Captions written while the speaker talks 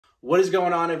What is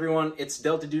going on, everyone? It's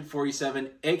DeltaDude47,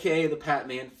 aka the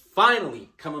Patman, finally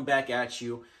coming back at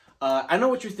you. I know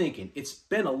what you're thinking. It's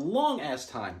been a long-ass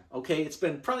time, okay? It's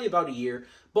been probably about a year,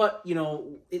 but, you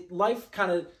know, life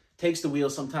kind of takes the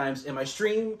wheel sometimes, and my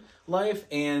stream life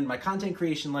and my content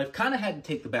creation life kind of had to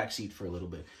take the back seat for a little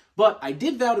bit. But I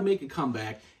did vow to make a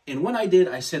comeback, and when I did,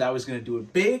 I said I was going to do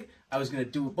it big, I was going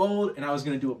to do it bold, and I was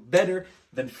going to do it better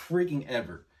than freaking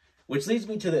ever. Which leads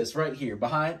me to this right here,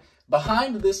 behind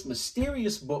this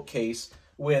mysterious bookcase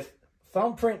with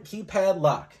thumbprint keypad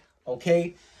lock,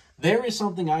 okay? There is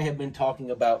something I have been talking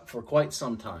about for quite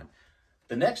some time.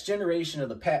 The next generation of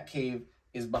the Patcave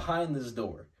is behind this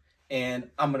door. And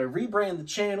I'm going to rebrand the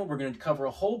channel. We're going to cover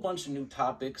a whole bunch of new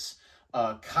topics.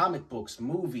 Comic books,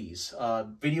 movies,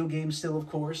 video games still, of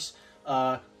course.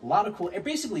 A lot of cool,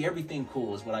 basically everything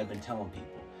cool is what I've been telling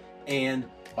people. And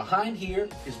behind here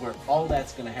is where all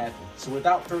that's going to happen. So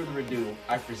without further ado,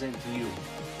 I present to you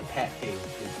the Patcave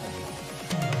 2.0.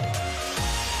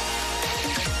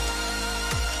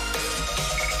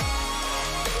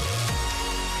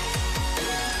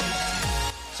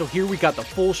 So here we got the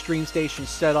full stream station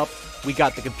set up. We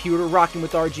got the computer rocking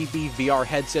with RGB, VR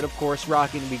headset of course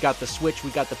rocking. We got the Switch, we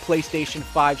got the PlayStation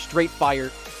 5 straight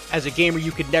fire. As a gamer,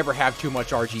 you could never have too much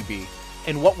RGB.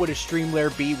 And what would a stream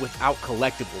lair be without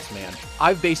collectibles, man?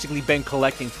 I've basically been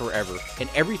collecting forever, and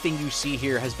everything you see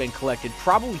here has been collected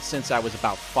probably since I was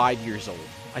about 5 years old.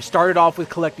 I started off with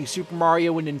collecting Super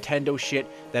Mario and Nintendo shit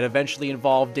that eventually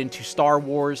evolved into Star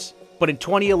Wars. But in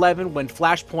 2011, when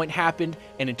Flashpoint happened,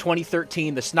 and in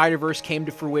 2013, the Snyderverse came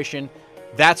to fruition,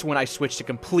 that's when I switched to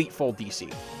complete full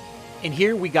DC. And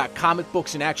here we got comic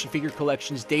books and action figure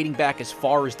collections dating back as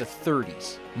far as the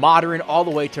 30s, modern all the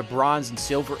way to Bronze and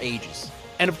Silver ages.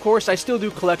 And of course, I still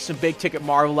do collect some big ticket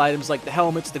Marvel items like the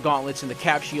helmets, the gauntlets, and the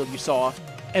cap shield you saw.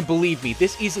 And believe me,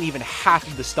 this isn't even half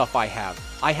of the stuff I have.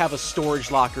 I have a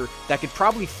storage locker that could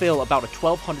probably fill about a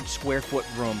 1,200 square foot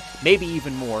room, maybe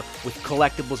even more, with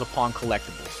collectibles upon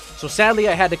collectibles. So sadly,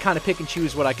 I had to kind of pick and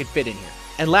choose what I could fit in here.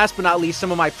 And last but not least,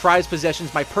 some of my prized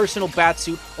possessions, my personal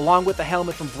batsuit, along with the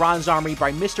helmet from Bronze Armory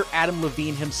by Mr. Adam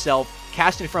Levine himself,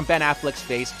 casted from Ben Affleck's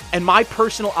face, and my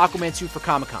personal Aquaman suit for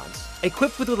Comic-Cons,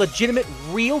 equipped with a legitimate,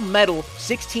 real metal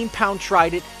 16-pound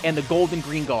trident and the golden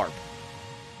green garb.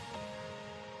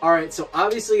 Alright, so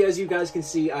obviously, as you guys can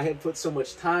see, I have put so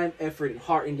much time, effort, and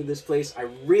heart into this place. I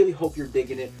really hope you're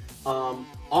digging it. All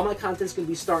my content's going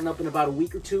to be starting up in about a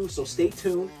week or two, so stay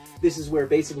tuned. This is where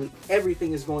basically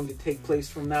everything is going to take place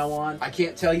from now on. I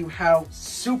can't tell you how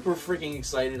super freaking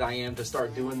excited I am to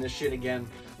start doing this shit again.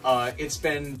 It's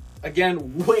been,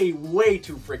 again, way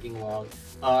too freaking long.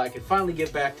 I can finally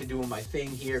get back to doing my thing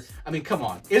here. I mean, come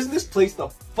on. Isn't this place the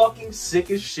fucking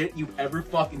sickest shit you've ever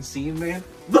fucking seen, man?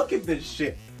 Look at this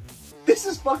shit. This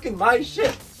is fucking my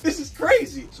shit. This is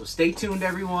crazy. So stay tuned,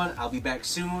 everyone. I'll be back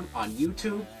soon on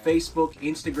YouTube, Facebook,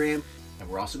 Instagram, and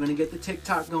we're also going to get the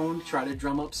TikTok going to try to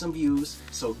drum up some views.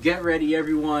 So get ready,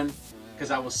 everyone,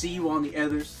 because I will see you on the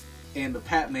others, and the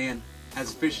Patman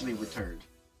has officially returned.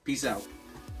 Peace out.